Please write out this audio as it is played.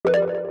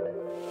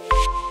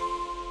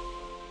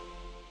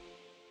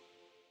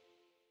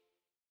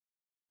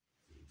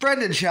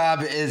Brendan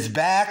Schaub is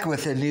back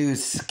with a new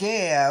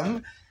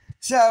scam.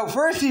 So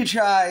first he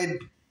tried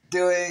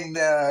doing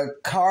the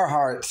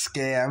Carhartt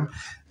scam,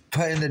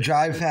 putting the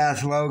Drive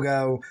Fast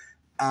logo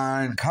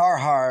on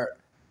Carhartt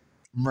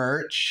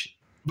merch,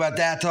 but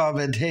that's all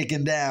been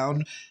taken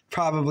down.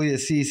 Probably a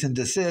cease and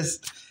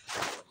desist.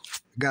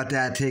 Got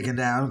that taken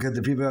down because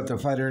the people at the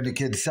Fighter and the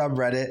Kids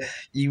subreddit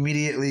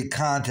immediately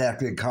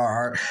contacted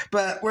Carhartt.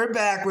 But we're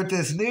back with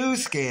this new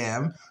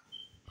scam.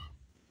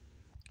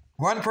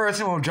 One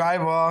person will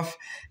drive off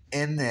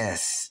in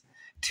this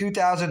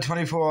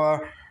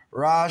 2024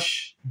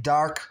 Roush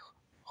Dark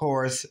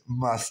Horse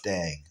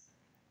Mustang.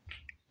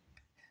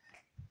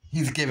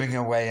 He's giving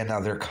away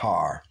another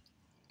car.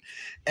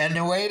 And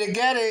the way to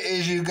get it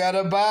is you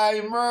gotta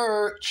buy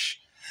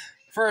merch.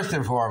 First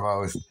and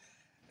foremost,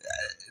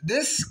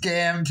 this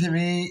scam to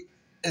me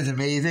is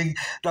amazing.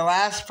 The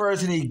last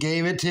person he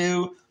gave it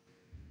to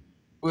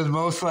was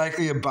most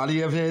likely a buddy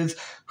of his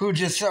who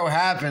just so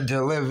happened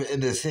to live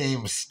in the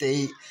same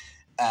state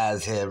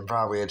as him,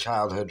 probably a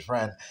childhood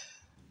friend.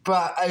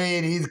 But, I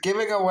mean, he's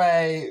giving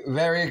away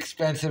very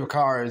expensive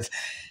cars.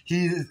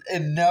 He's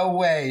in no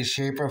way,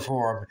 shape, or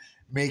form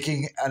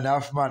making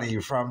enough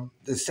money from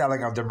the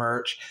selling of the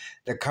merch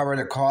to cover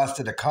the cost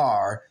of the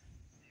car.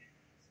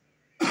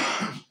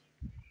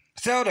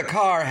 So the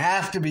car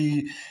has to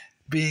be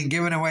being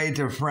given away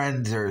to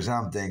friends or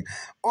something.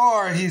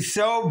 Or he's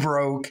so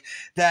broke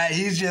that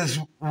he's just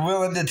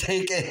willing to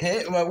take a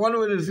hit. Well, one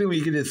would assume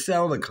he could just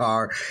sell the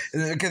car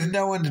because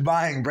no one's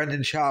buying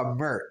Brendan Schaub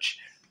merch.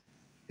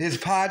 His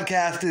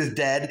podcast is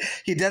dead.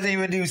 He doesn't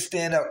even do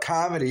stand-up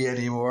comedy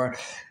anymore.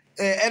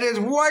 And his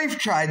wife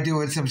tried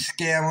doing some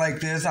scam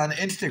like this on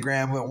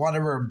Instagram with one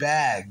of her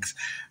bags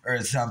or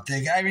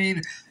something. I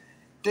mean,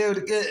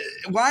 dude,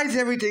 why is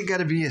everything got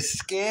to be a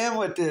scam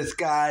with this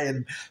guy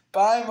and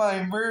buy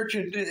my merch?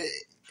 And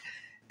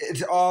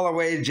it's all a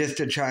way just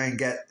to try and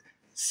get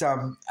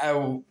some,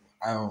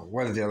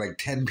 what is there, like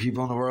 10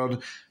 people in the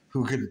world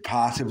who could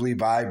possibly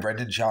buy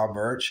Brendan Schaub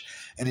merch?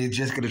 And he's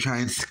just going to try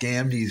and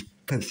scam these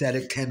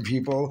pathetic 10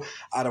 people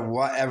out of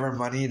whatever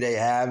money they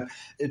have.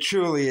 It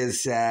truly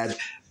is sad.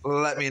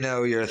 Let me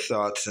know your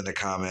thoughts in the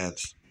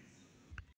comments.